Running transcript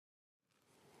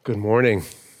Good morning.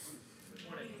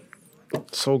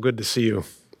 So good to see you.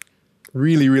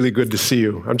 Really, really good to see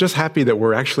you. I'm just happy that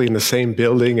we're actually in the same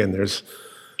building and there's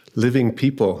living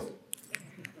people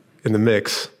in the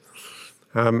mix.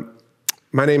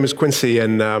 My name is Quincy,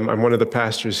 and I'm one of the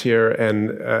pastors here,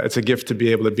 and it's a gift to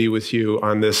be able to be with you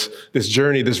on this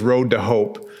journey, this road to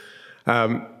hope.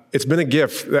 It's been a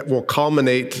gift that will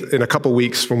culminate in a couple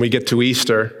weeks when we get to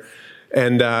Easter.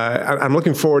 And I'm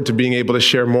looking forward to being able to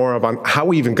share more about how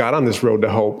we even got on this road to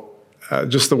hope.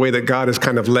 Just the way that God has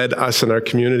kind of led us in our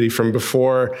community from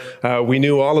before we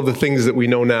knew all of the things that we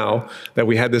know now, that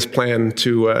we had this plan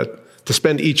to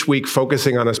spend each week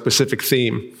focusing on a specific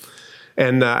theme.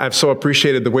 And I've so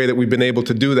appreciated the way that we've been able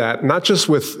to do that, not just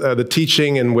with the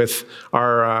teaching and with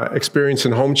our experience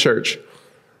in home church,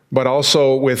 but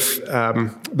also with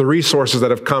the resources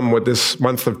that have come with this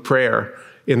month of prayer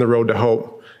in the road to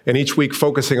hope. And each week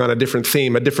focusing on a different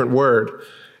theme, a different word.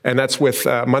 And that's with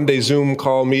Monday Zoom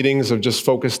call meetings of just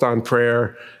focused on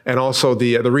prayer, and also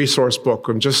the resource book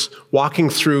of just walking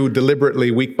through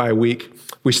deliberately week by week.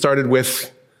 We started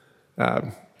with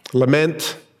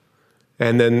lament,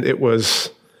 and then it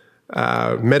was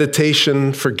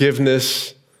meditation,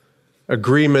 forgiveness,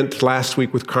 agreement last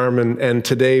week with Carmen, and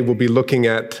today we'll be looking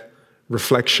at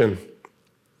reflection.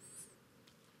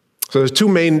 So there's two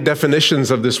main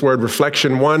definitions of this word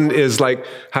reflection. One is like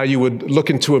how you would look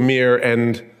into a mirror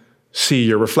and see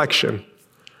your reflection.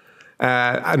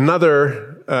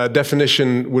 Another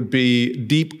definition would be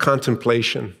deep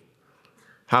contemplation.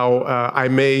 How I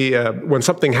may, when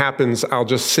something happens, I'll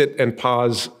just sit and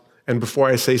pause, and before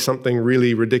I say something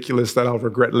really ridiculous that I'll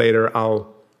regret later,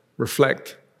 I'll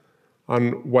reflect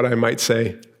on what I might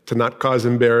say to not cause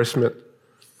embarrassment.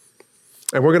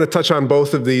 And we're going to touch on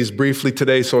both of these briefly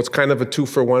today, so it's kind of a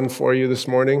 2-for-1 for you this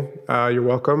morning. You're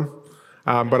welcome.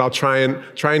 But I'll try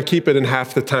and keep it in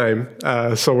half the time,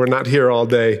 so we're not here all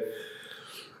day.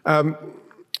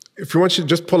 If you want to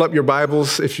just pull up your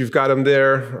Bibles, if you've got them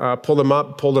there, pull them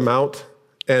up, pull them out,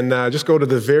 and just go to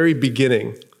the very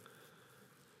beginning.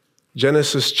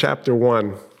 Genesis chapter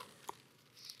 1.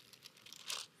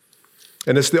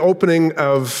 And it's the opening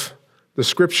of the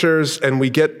scriptures, and we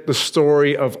get the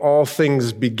story of all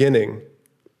things beginning.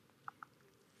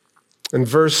 In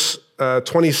verse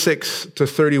 26 to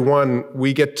 31,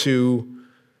 we get to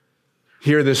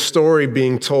hear this story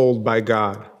being told by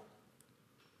God.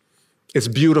 It's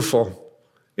beautiful.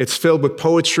 It's filled with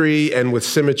poetry and with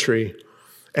symmetry.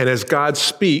 And as God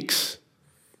speaks,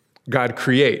 God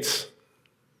creates.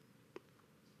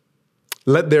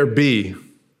 Let there be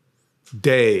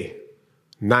day,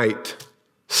 night,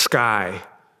 sky,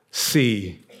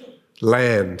 sea,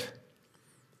 land,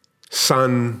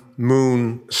 sun,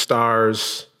 moon,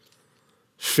 stars,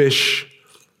 fish,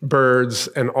 birds,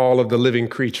 and all of the living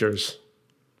creatures.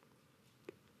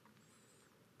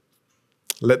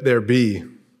 Let there be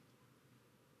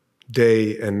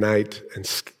day and night and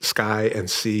sky and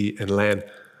sea and land.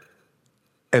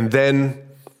 And then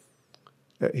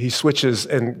he switches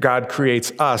and God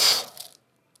creates us.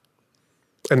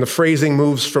 And the phrasing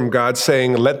moves from God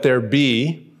saying, let there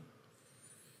be,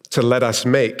 to let us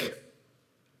make.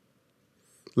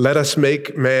 Let us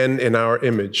make man in our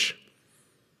image.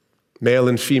 Male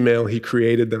and female, he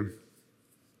created them.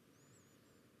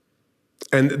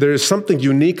 And there's something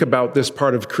unique about this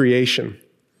part of creation.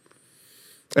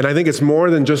 And I think it's more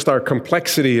than just our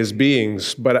complexity as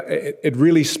beings, but it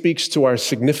really speaks to our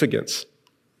significance.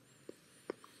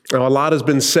 Now, a lot has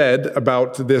been said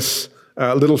about this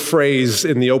little phrase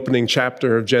in the opening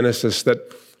chapter of Genesis that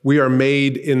we are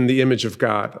made in the image of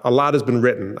God. A lot has been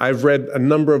written. I've read a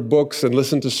number of books and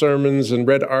listened to sermons and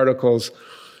read articles,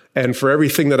 and for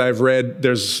everything that I've read,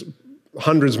 there's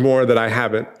hundreds more that I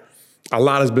haven't. A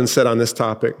lot has been said on this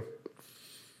topic.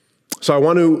 So I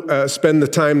want to spend the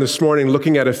time this morning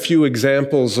looking at a few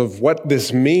examples of what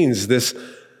this means, this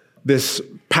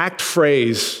packed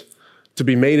phrase, to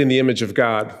be made in the image of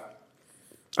God.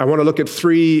 I want to look at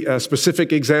 3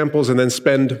 specific examples and then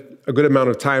spend a good amount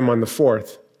of time on the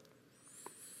fourth.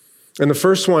 And the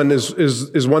first one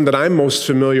is one that I'm most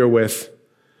familiar with,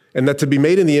 and that to be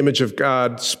made in the image of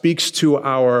God speaks to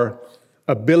our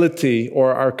ability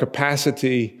or our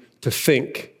capacity to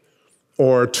think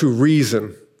or to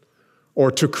reason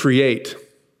or to create.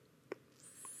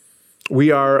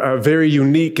 We are very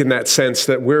unique in that sense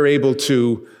that we're able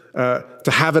to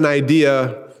have an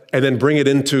idea and then bring it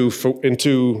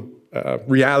into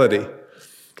reality.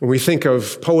 When we think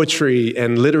of poetry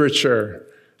and literature,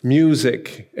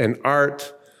 music and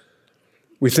art,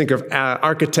 we think of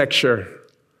architecture,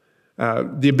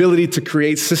 the ability to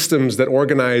create systems that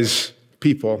organize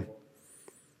people.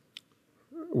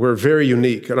 we're very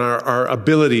unique, and our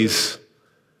abilities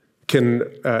can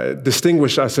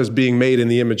distinguish us as being made in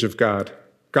the image of God.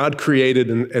 God created,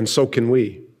 and so can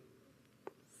we.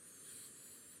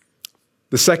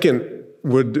 The second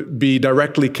would be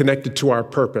directly connected to our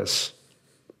purpose.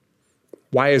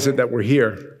 Why is it that we're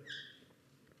here?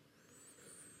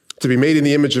 To be made in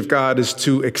the image of God is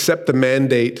to accept the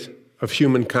mandate of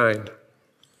humankind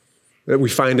that we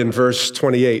find in verse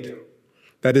 28.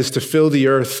 That is to fill the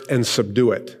earth and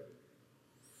subdue it.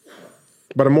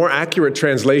 But a more accurate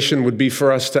translation would be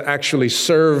for us to actually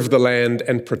serve the land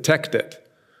and protect it.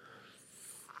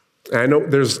 And I know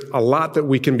there's a lot that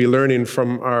we can be learning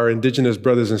from our indigenous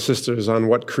brothers and sisters on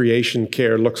what creation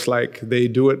care looks like. They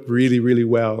do it really, really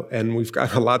well, and we've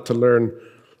got a lot to learn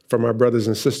from our brothers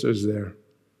and sisters there.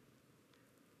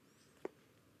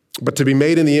 But to be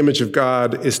made in the image of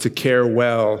God is to care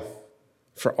well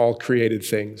for all created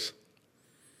things.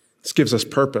 This gives us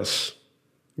purpose,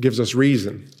 gives us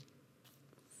reason.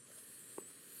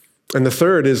 And the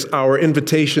third is our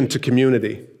invitation to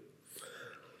community.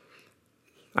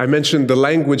 I mentioned the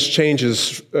language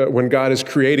changes when God is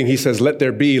creating. He says, let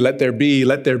there be, let there be,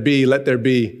 let there be, let there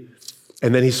be.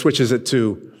 And then he switches it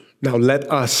to, now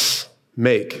let us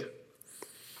make.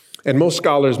 And most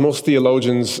scholars, most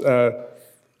theologians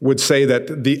would say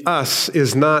that the us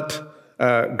is not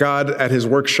God at his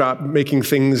workshop making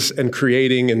things and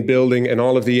creating and building and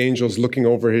all of the angels looking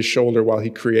over his shoulder while he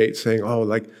creates saying, oh,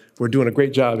 like, we're doing a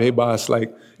great job. Hey, boss,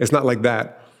 like, it's not like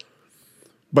that.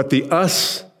 But the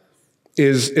us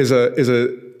is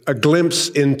a glimpse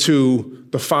into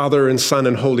the Father and Son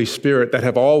and Holy Spirit that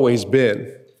have always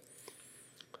been.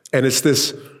 And it's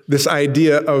this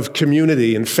idea of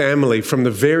community and family from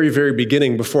the very, very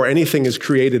beginning. Before anything is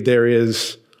created, there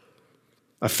is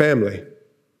a family.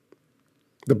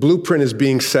 The blueprint is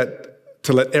being set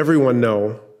to let everyone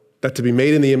know that to be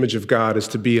made in the image of God is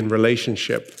to be in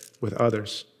relationship with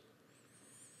others.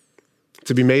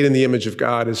 To be made in the image of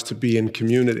God is to be in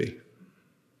community.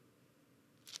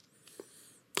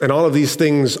 And all of these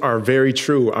things are very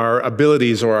true. Our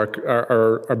abilities or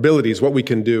our abilities, what we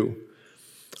can do,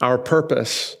 our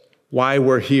purpose, why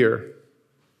we're here,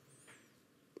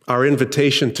 our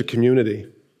invitation to community.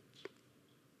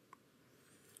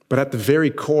 But at the very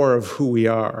core of who we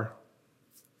are,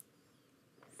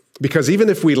 because even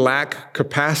if we lack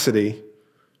capacity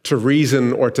to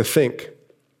reason or to think,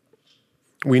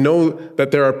 we know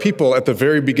that there are people at the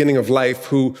very beginning of life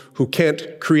who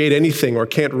can't create anything or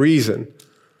can't reason.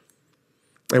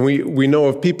 And we know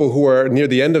of people who are near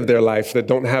the end of their life that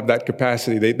don't have that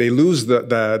capacity. They lose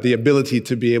the ability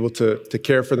to be able to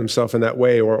care for themselves in that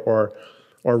way or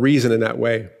reason in that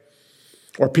way.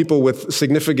 Or people with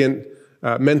significant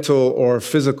mental or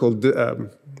physical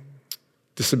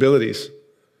disabilities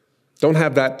don't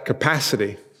have that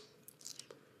capacity.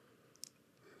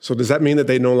 So does that mean that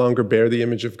they no longer bear the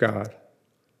image of God?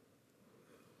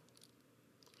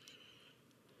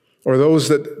 Or those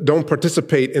that don't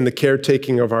participate in the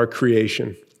caretaking of our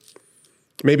creation.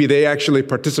 Maybe they actually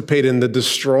participate in the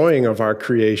destroying of our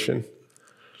creation.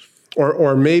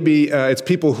 Or maybe it's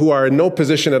people who are in no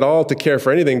position at all to care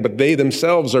for anything, but they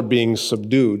themselves are being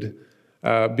subdued,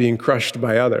 being crushed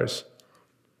by others.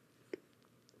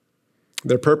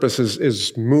 Their purpose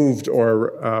is moved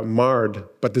or marred,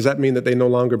 but does that mean that they no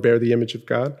longer bear the image of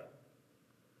God?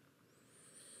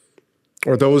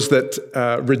 Or those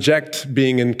that reject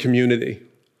being in community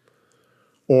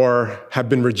or have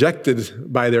been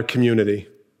rejected by their community.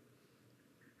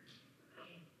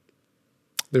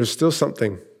 There's still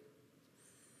something.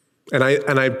 And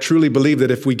I truly believe that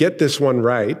if we get this one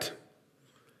right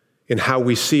in how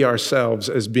we see ourselves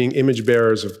as being image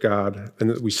bearers of God and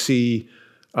that we see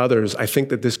others, I think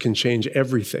that this can change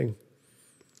everything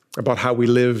about how we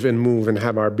live and move and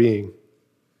have our being.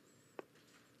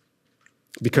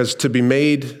 Because to be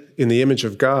made in the image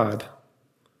of God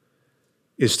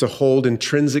is to hold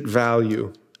intrinsic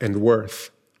value and worth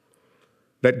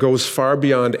that goes far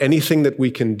beyond anything that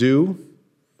we can do,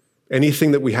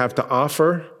 anything that we have to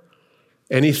offer,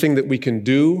 anything that we can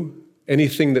do,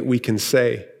 anything that we can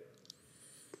say.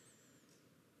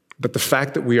 But the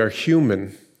fact that we are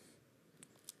human,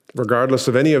 regardless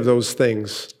of any of those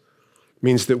things,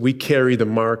 means that we carry the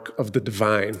mark of the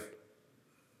divine.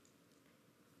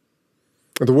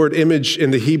 The word image in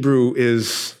the Hebrew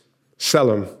is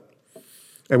selim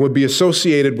and would be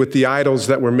associated with the idols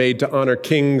that were made to honor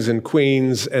kings and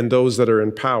queens and those that are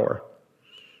in power.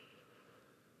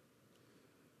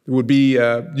 It would be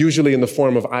usually in the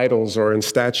form of idols or in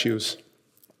statues.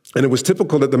 And it was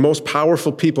typical that the most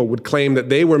powerful people would claim that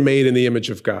they were made in the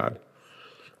image of God.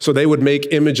 So they would make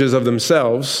images of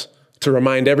themselves to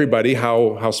remind everybody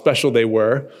how special they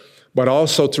were, but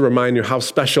also to remind you how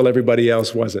special everybody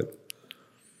else wasn't.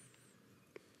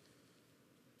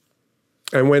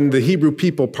 And when the Hebrew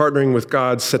people partnering with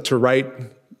God set to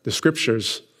write the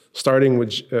scriptures, starting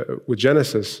with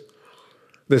Genesis,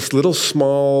 this little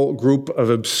small group of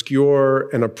obscure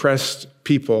and oppressed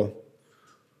people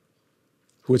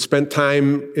who had spent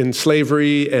time in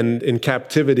slavery and in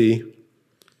captivity,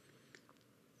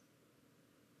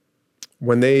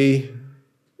 when they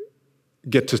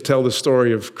get to tell the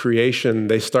story of creation,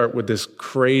 they start with this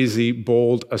crazy,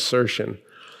 bold assertion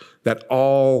that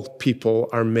all people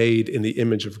are made in the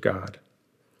image of God.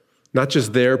 Not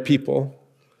just their people,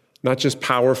 not just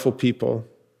powerful people,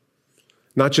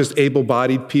 not just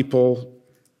able-bodied people,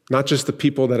 not just the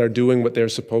people that are doing what they're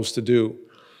supposed to do,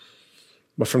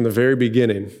 but from the very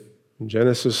beginning, in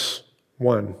Genesis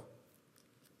 1,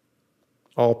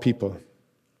 all people.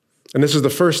 And this is the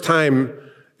first time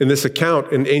in this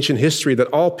account in ancient history that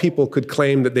all people could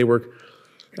claim that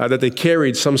they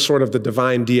carried some sort of the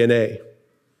divine DNA.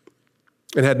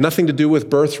 It had nothing to do with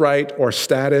birthright or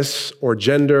status or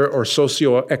gender or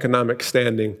socioeconomic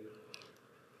standing.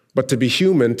 But to be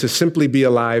human, to simply be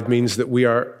alive, means that we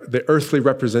are the earthly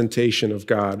representation of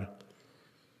God,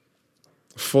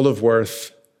 full of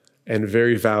worth and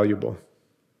very valuable.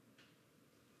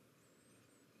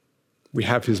 We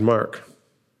have his mark.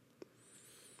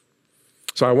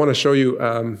 So I want to show you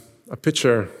a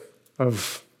picture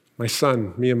of my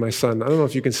son, me and my son. I don't know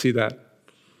if you can see that.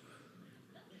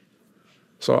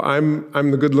 So I'm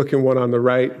the good-looking one on the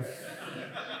right.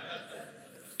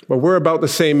 But we're about the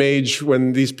same age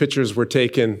when these pictures were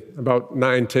taken, about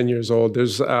 9, 10 years old.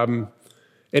 There's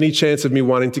any chance of me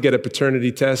wanting to get a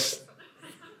paternity test?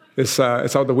 It's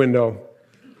out the window.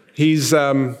 He's,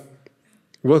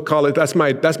 we'll call it, that's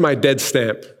my dead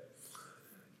stamp.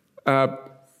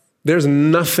 There's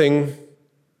nothing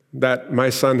that my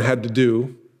son had to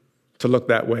do to look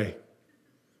that way.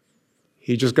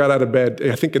 He just got out of bed.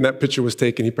 I think in that picture was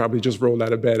taken, he probably just rolled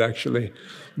out of bed, actually.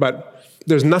 But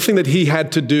there's nothing that he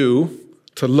had to do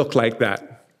to look like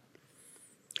that.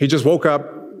 He just woke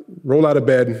up, rolled out of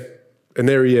bed, and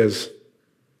there he is.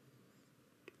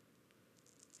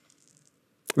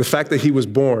 The fact that he was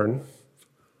born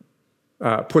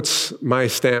puts my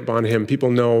stamp on him.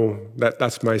 People know that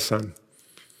that's my son.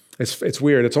 It's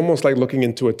weird. It's almost like looking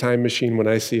into a time machine when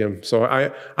I see him. So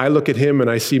I look at him and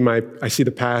I see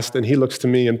the past, and he looks to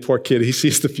me, and poor kid, he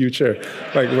sees the future,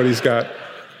 like what he's got.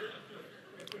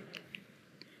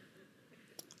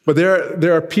 But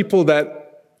there are people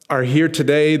that are here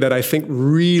today that I think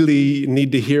really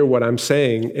need to hear what I'm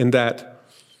saying, in that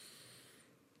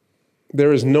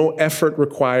there is no effort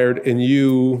required in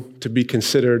you to be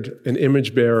considered an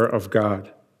image bearer of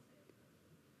God.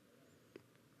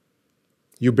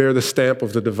 You bear the stamp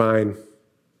of the divine.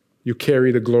 You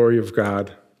carry the glory of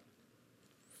God.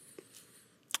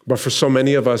 But for so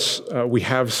many of us, we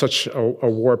have such a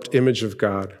warped image of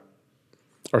God,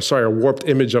 a warped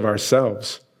image of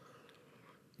ourselves,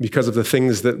 because of the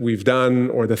things that we've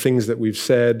done or the things that we've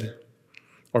said,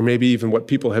 or maybe even what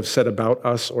people have said about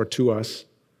us or to us.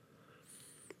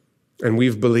 And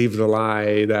we've believed the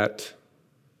lie that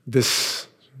this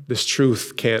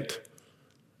truth can't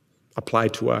apply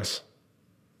to us.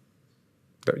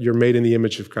 That you're made in the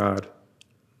image of God.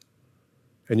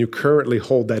 And you currently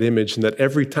hold that image, and that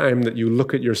every time that you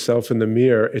look at yourself in the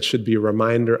mirror, it should be a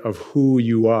reminder of who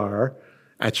you are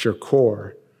at your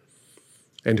core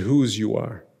and whose you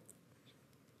are.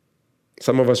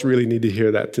 Some of us really need to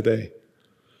hear that today.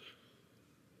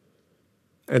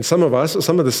 And some of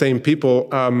the same people,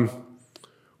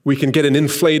 we can get an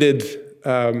inflated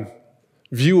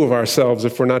view of ourselves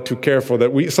if we're not too careful.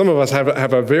 Some of us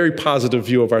have a very positive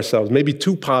view of ourselves, maybe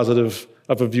too positive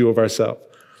of a view of ourselves.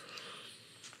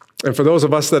 And for those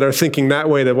of us that are thinking that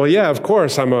way, that, well, yeah, of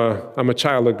course, I'm a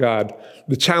child of God.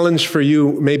 The challenge for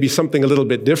you may be something a little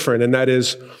bit different, and that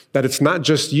is that it's not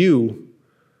just you,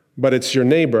 but it's your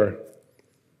neighbor.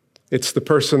 It's the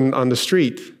person on the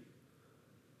street.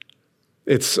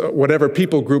 It's whatever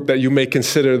people group that you may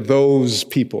consider those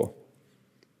people.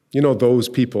 You know those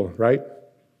people, right?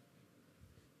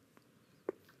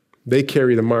 They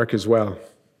carry the mark as well.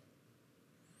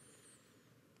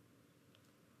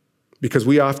 Because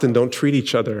we often don't treat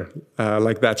each other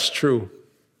like that's true.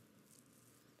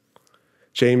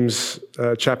 James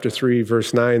chapter 3,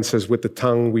 verse 9 says, "With the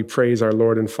tongue we praise our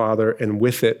Lord and Father, and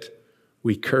with it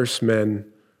we curse men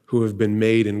who have been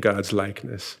made in God's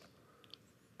likeness."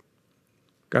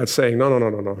 God's saying,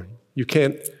 no. You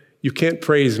can't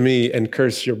praise me and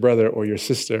curse your brother or your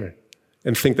sister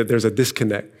and think that there's a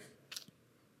disconnect.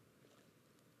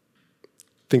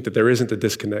 think that there isn't a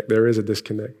disconnect. There is a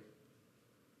disconnect.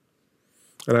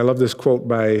 And I love this quote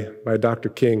by Dr.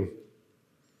 King.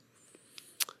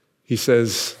 He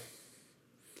says,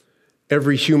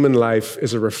 "Every human life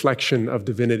is a reflection of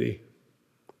divinity.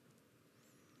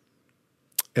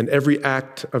 And every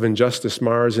act of injustice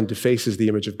mars and defaces the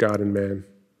image of God in man."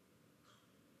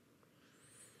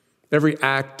 Every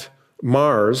act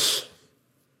mars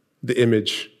the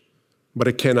image, but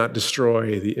it cannot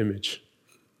destroy the image.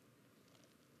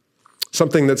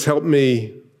 Something that's helped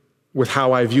me with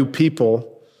how I view people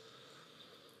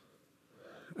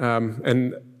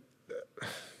and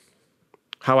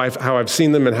how I've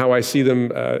seen them and how I see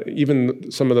them, even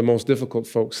some of the most difficult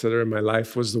folks that are in my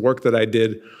life, was the work that I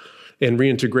did in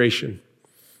reintegration.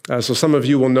 So some of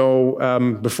you will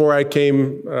know, before I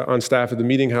came on staff at the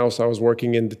Meeting House, I was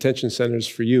working in detention centers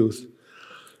for youth.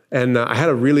 And I had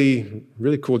a really,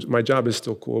 really cool, my job is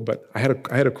still cool, but I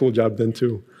had a cool job then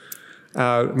too.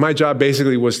 My job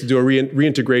basically was to do a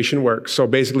reintegration work. So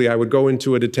basically I would go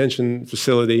into a detention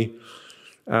facility,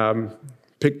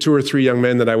 pick 2 or 3 young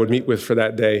men that I would meet with for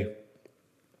that day,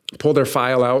 pull their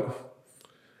file out,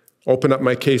 open up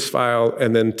my case file,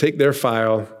 and then take their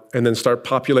file and then start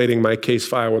populating my case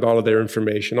file with all of their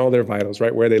information, all their vitals,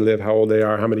 right? Where they live, how old they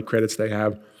are, how many credits they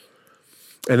have.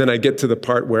 And then I get to the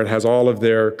part where it has all of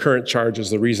their current charges,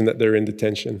 the reason that they're in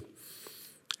detention.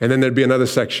 And then there'd be another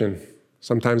section,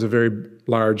 sometimes a very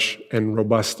large and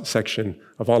robust section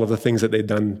of all of the things that they'd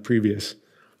done previous,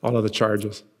 all of the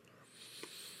charges.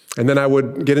 And then I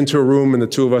would get into a room and the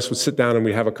 2 of us would sit down and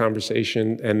we'd have a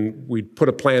conversation and we'd put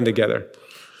a plan together.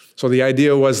 So the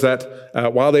idea was that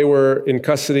while they were in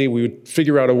custody, we would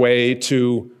figure out a way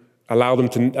to allow them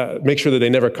to make sure that they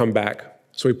never come back.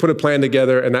 So we put a plan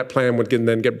together, and that plan would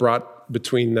then get brought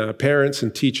between parents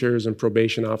and teachers and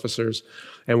probation officers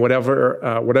and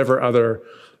whatever other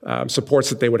supports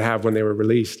that they would have when they were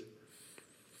released.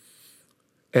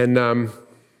 And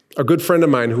a good friend of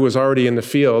mine who was already in the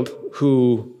field,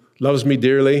 who loves me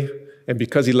dearly, and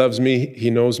because he loves me, he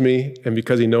knows me, and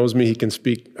because he knows me, he can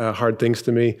speak hard things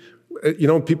to me. You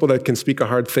know, people that can speak a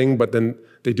hard thing, but then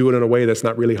they do it in a way that's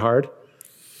not really hard.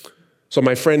 So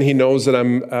my friend, he knows that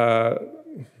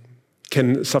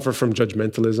can suffer from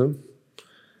judgmentalism,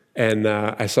 and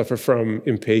I suffer from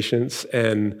impatience,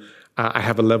 and I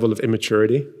have a level of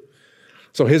immaturity.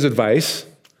 So his advice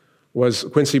was,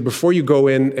 Quincy, before you go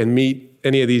in and meet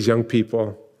any of these young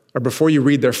people, or before you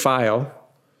read their file,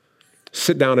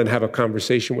 sit down and have a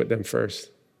conversation with them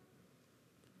first.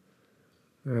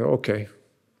 Okay.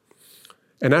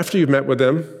 And after you've met with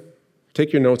them,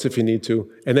 take your notes if you need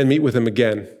to, and then meet with them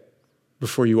again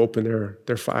before you open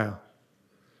their file.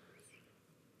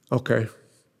 Okay.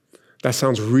 That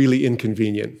sounds really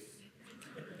inconvenient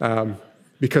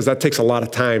because that takes a lot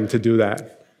of time to do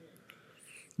that.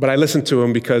 But I listened to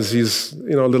him because he's, a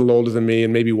little older than me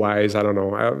and maybe wise. I don't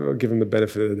know. I'll give him the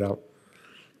benefit of the doubt.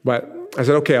 But I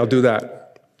said, okay, I'll do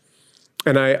that.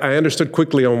 And I understood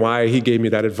quickly on why he gave me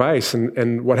that advice.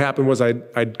 And what happened was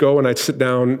I'd go and I'd sit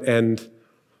down and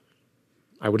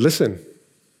I would listen.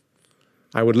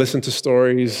 I would listen to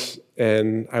stories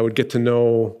and I would get to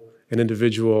know an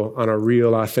individual on a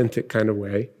real, authentic kind of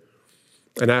way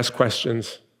and ask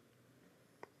questions.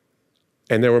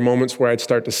 And there were moments where I'd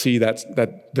start to see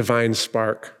that divine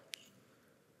spark,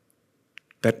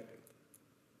 that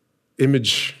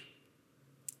image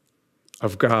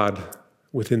of God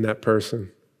within that person.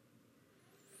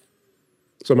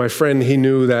 So my friend, he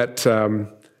knew that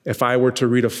if I were to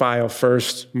read a file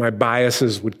first, my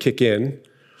biases would kick in,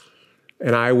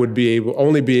 and I would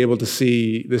only be able to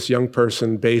see this young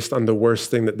person based on the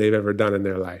worst thing that they've ever done in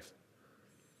their life.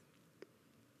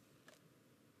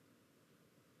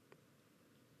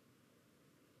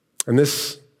 And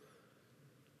this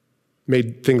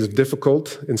made things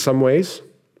difficult in some ways,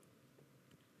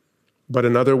 but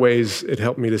in other ways, it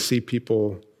helped me to see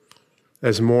people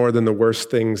as more than the worst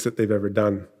things that they've ever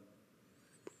done,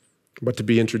 but to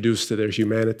be introduced to their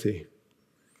humanity.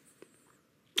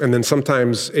 And then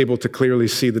sometimes able to clearly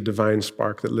see the divine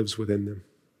spark that lives within them.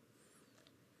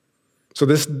 So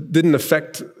this didn't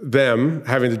affect them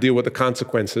having to deal with the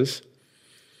consequences.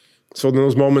 So in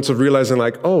those moments of realizing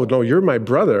like, oh, no, you're my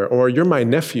brother or you're my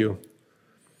nephew,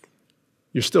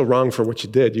 you're still wrong for what you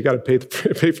did. You got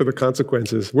to pay for the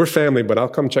consequences. We're family, but I'll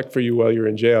come check for you while you're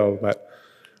in jail. But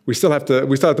we still have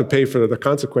to pay for the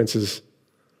consequences.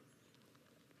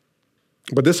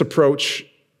 But this approach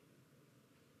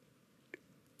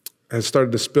has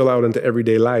started to spill out into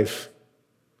everyday life.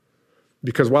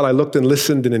 Because while I looked and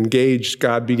listened and engaged,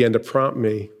 God began to prompt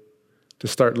me to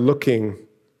start looking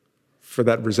for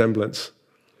that resemblance,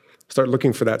 start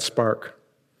looking for that spark.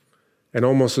 And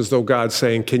almost as though God's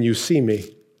saying, can you see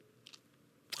me?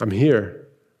 I'm here.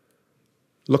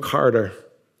 Look harder,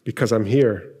 because I'm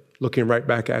here, looking right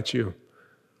back at you.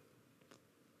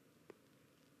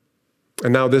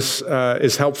 And now this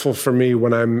is helpful for me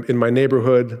when I'm in my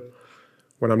neighborhood,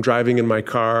 when I'm driving in my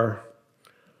car,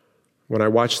 when I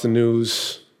watch the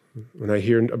news, when I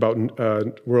hear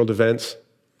about world events.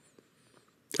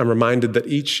 I'm reminded that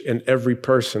each and every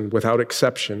person, without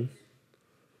exception,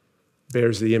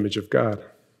 bears the image of God.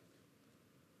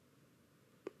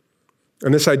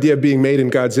 And this idea of being made in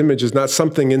God's image is not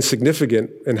something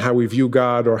insignificant in how we view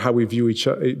God or how we view each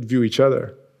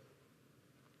other.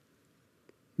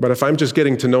 But if I'm just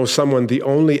getting to know someone, the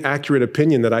only accurate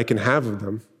opinion that I can have of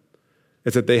them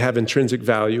is that they have intrinsic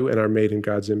value and are made in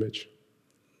God's image.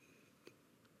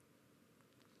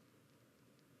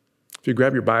 If you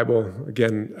grab your Bible,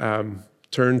 again,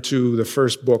 turn to the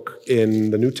first book in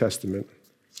the New Testament.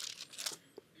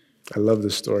 I love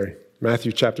this story.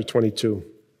 Matthew chapter 22.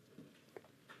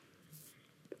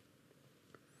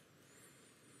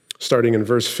 Starting in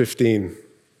verse 15.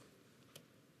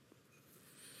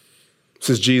 This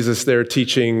is Jesus there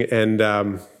teaching, and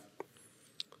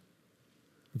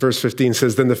verse 15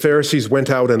 says, Then the Pharisees went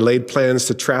out and laid plans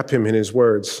to trap him in his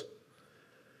words.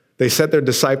 They set their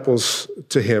disciples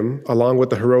to him, along with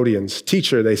the Herodians.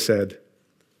 Teacher, they said.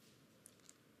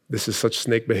 This is such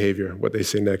snake behavior, what they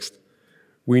say next.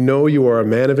 We know you are a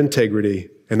man of integrity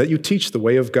and that you teach the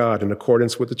way of God in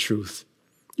accordance with the truth.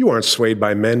 You aren't swayed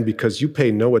by men because you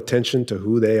pay no attention to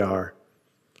who they are.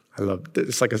 I love it.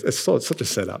 It's such a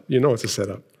setup. You know it's a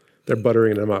setup. They're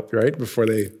buttering them up, right, before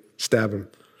they stab him.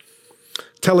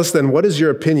 Tell us then, what is your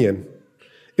opinion?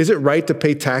 Is it right to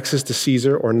pay taxes to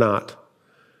Caesar or not?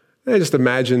 And I just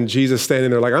imagine Jesus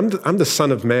standing there like, I'm the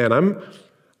Son of Man.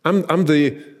 I'm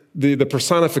the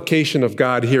personification of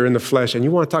God here in the flesh. And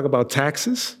you want to talk about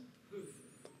taxes?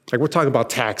 Like, we're talking about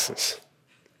taxes.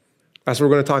 That's what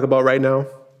we're going to talk about right now?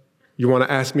 You want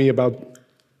to ask me about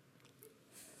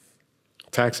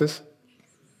taxes?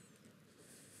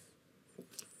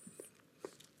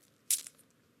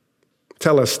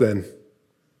 Tell us then,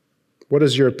 what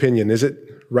is your opinion? Is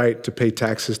it right to pay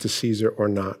taxes to Caesar or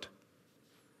not?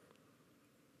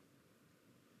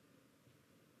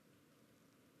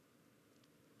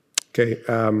 Okay,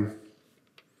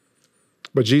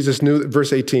 but Jesus knew,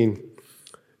 verse 18,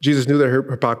 Jesus knew their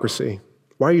hypocrisy.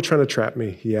 Why are you trying to trap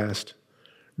me? He asked.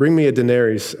 Bring me a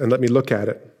denarius and let me look at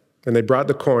it. And they brought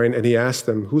the coin, and he asked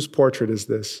them, whose portrait is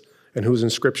this and whose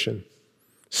inscription?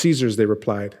 Caesar's, they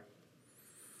replied.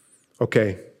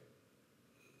 Okay.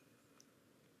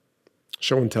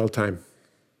 Show and tell time.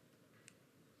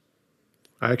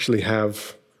 I actually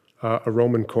have a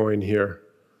Roman coin here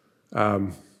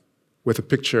with a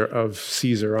picture of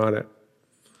Caesar on it.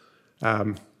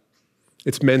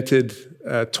 It's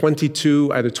minted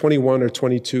 22, either 21 or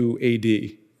 22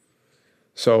 AD.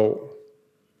 So,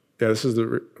 yeah, this is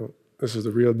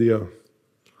the real deal.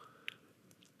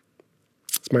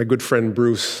 It's my good friend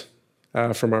Bruce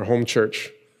from our home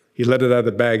church. He let it out of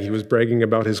the bag. He was bragging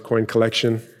about his coin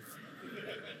collection.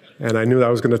 And I knew that I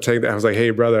was going to take that. I was like,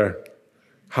 hey, brother,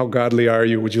 how godly are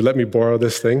you? Would you let me borrow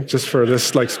this thing just for this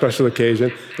special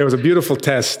occasion? It was a beautiful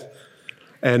test.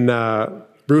 And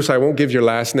Bruce, I won't give your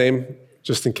last name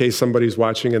just in case somebody's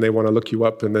watching and they want to look you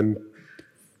up and then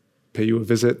pay you a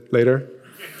visit later.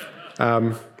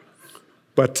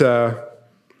 But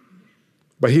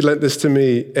he lent this to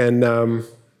me, and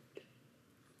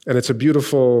it's a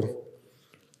beautiful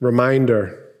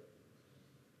reminder.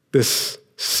 This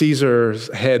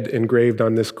Caesar's head engraved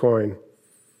on this coin.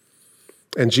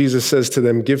 And Jesus says to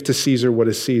them, give to Caesar what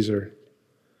is Caesar,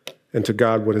 and to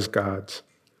God what is God's.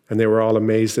 And they were all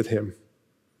amazed at him.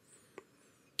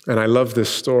 And I love this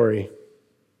story.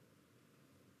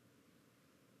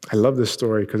 I love this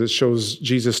story because it shows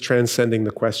Jesus transcending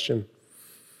the question.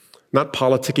 Not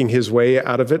politicking his way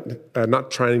out of it,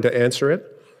 not trying to answer it,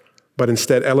 but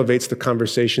instead elevates the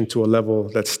conversation to a level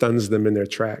that stuns them in their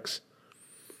tracks.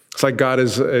 It's like God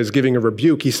is giving a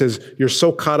rebuke. He says, you're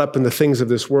so caught up in the things of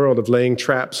this world, of laying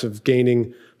traps, of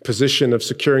gaining position, of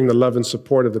securing the love and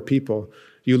support of the people,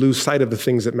 you lose sight of the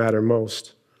things that matter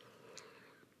most.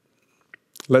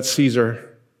 Let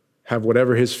Caesar have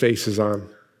whatever his face is on,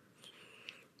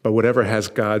 but whatever has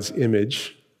God's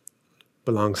image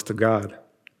belongs to God.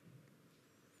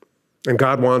 And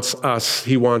God wants us,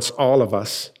 he wants all of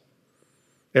us.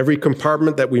 Every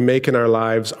compartment that we make in our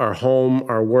lives, our home,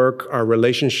 our work, our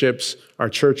relationships, our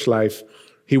church life,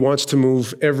 he wants to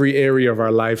move every area of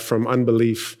our life from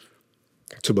unbelief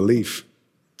to belief.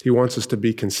 He wants us to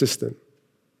be consistent.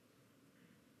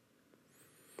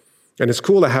 And it's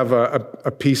cool to have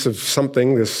a piece of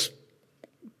something, this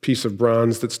piece of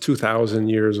bronze that's 2,000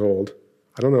 years old.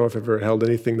 I don't know if I've ever held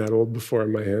anything that old before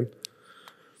in my hand.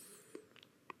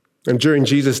 And during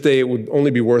Jesus' day, it would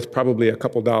only be worth probably a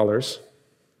couple dollars.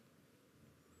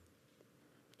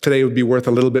 Today, it would be worth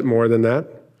a little bit more than that.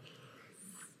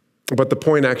 But the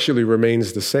point actually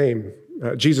remains the same.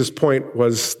 Jesus' point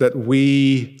was that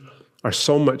we are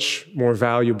so much more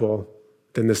valuable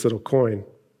than this little coin.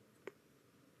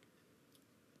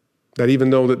 That even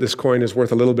though that this coin is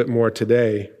worth a little bit more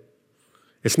today,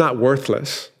 it's not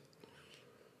worthless,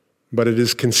 but it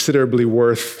is considerably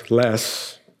worth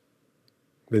less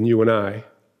than you and I,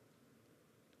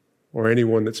 or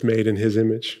anyone that's made in his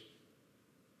image.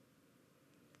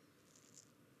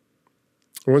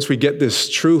 Once we get this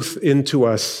truth into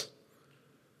us,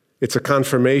 it's a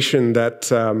confirmation that,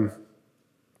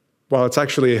 while it's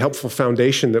actually a helpful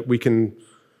foundation that we can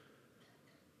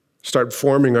start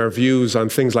forming our views on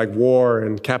things like war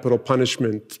and capital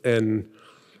punishment and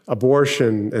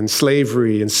abortion and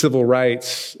slavery and civil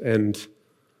rights and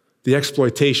the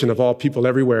exploitation of all people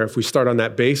everywhere, if we start on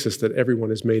that basis that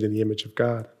everyone is made in the image of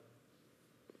God.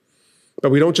 But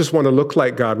we don't just want to look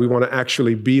like God, we want to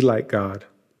actually be like God.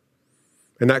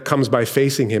 And that comes by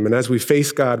facing him. And as we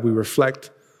face God, we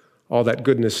reflect all that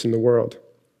goodness in the world.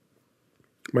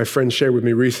 My friend shared with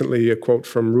me recently a quote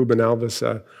from Ruben Alves,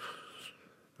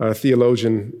 a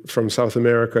theologian from South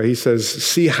America. He says,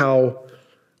 "See how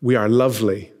we are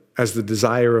lovely as the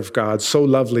desire of God, so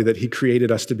lovely that he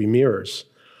created us to be mirrors,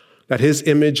 that his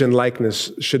image and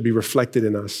likeness should be reflected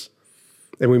in us.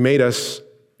 And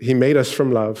he made us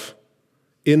from love,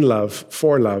 in love,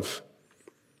 for love,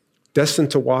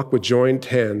 destined to walk with joined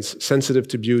hands, sensitive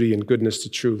to beauty and goodness to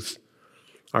truth.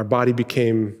 Our body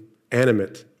became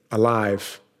animate,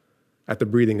 alive at the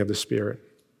breathing of the Spirit.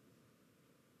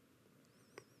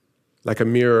 Like a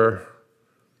mirror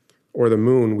or the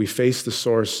moon, we face the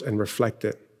source and reflect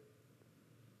it.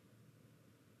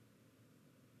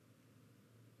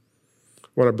 I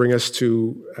want to bring us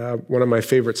to one of my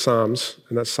favorite Psalms,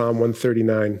 and that's Psalm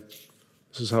 139.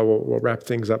 This is how we'll wrap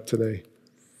things up today.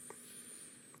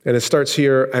 And it starts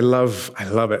here. I love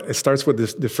it. It starts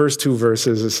with the first two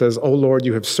verses. It says, "O Lord,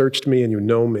 you have searched me and you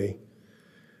know me.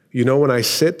 You know when I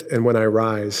sit and when I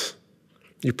rise.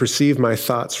 You perceive my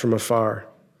thoughts from afar."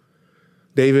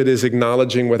 David is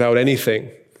acknowledging without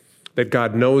anything that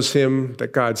God knows him,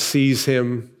 that God sees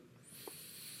him,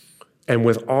 and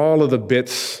with all of the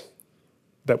bits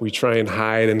that we try and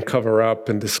hide and cover up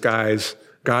and disguise,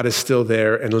 God is still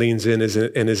there and leans in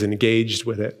and is engaged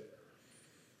with it.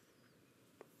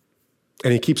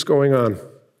 And he keeps going on.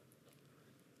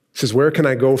 He says, "Where can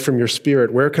I go from your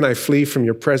spirit? Where can I flee from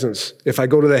your presence? If I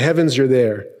go to the heavens, you're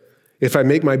there. If I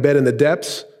make my bed in the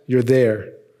depths, you're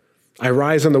there. I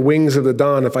rise on the wings of the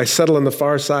dawn. If I settle on the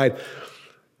far side,"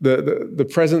 the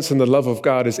presence and the love of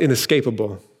God is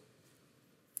inescapable.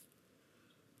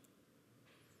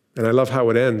 And I love how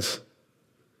it ends.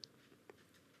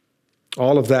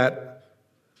 All of that,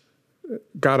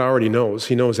 God already knows.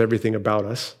 He knows everything about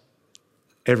us,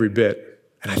 every bit.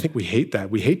 And I think we hate that.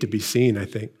 We hate to be seen, I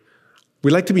think.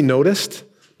 We like to be noticed,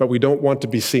 but we don't want to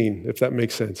be seen, if that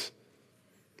makes sense.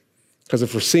 Because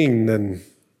if we're seen, then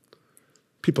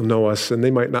people know us, and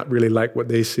they might not really like what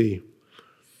they see.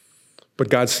 But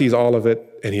God sees all of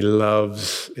it, and he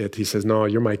loves it. He says, "No,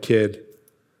 you're my kid.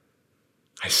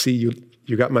 I see you.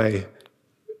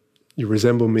 You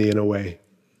resemble me in a way."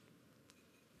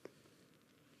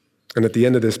 And at the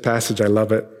end of this passage, I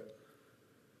love it.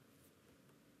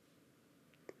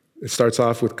 It starts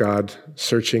off with God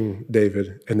searching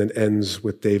David and then ends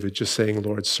with David just saying,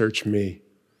 "Lord, search me."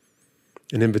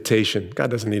 An invitation.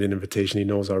 God doesn't need an invitation. He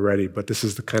knows already, but this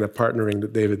is the kind of partnering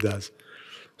that David does.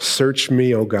 "Search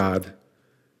me, O God,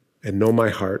 and know my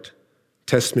heart.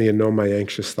 Test me and know my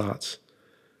anxious thoughts.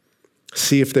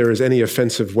 See if there is any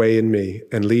offensive way in me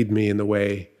and lead me in the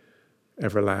way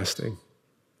everlasting."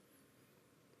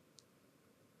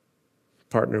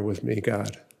 Partner with me,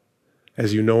 God.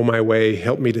 As you know my way,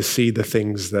 help me to see the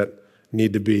things that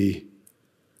need to be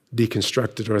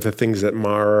deconstructed or the things that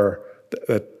mar,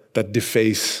 that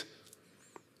deface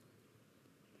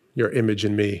your image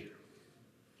in me,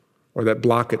 or that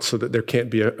block it so that there can't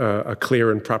be a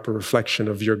clear and proper reflection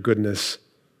of your goodness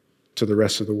to the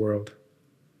rest of the world.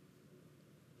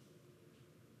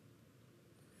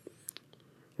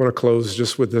 I want to close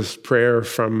just with this prayer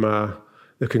from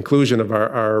the conclusion of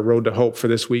our Road to Hope for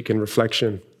this week in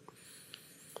reflection.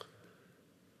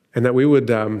 And that we would,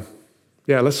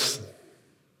 let's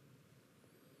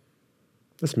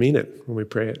mean it when we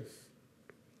pray it.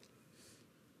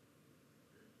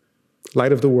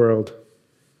 Light of the world,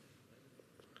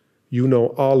 you know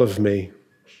all of me.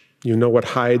 You know what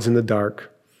hides in the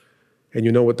dark. and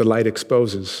you know what the light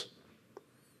exposes.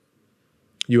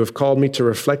 You have called me to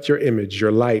reflect your image,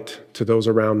 your light, to those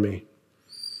around me.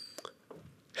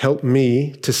 Help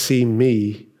me to see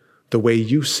me the way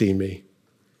you see me.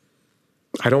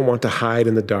 I don't want to hide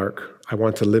in the dark. I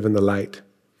want to live in the light.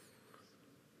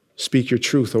 Speak your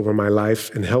truth over my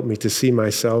life and help me to see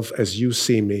myself as you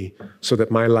see me, so that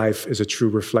my life is a true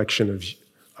reflection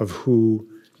of who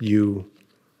you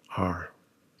are.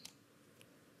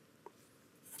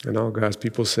 And all God's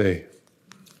people say,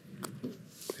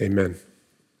 amen.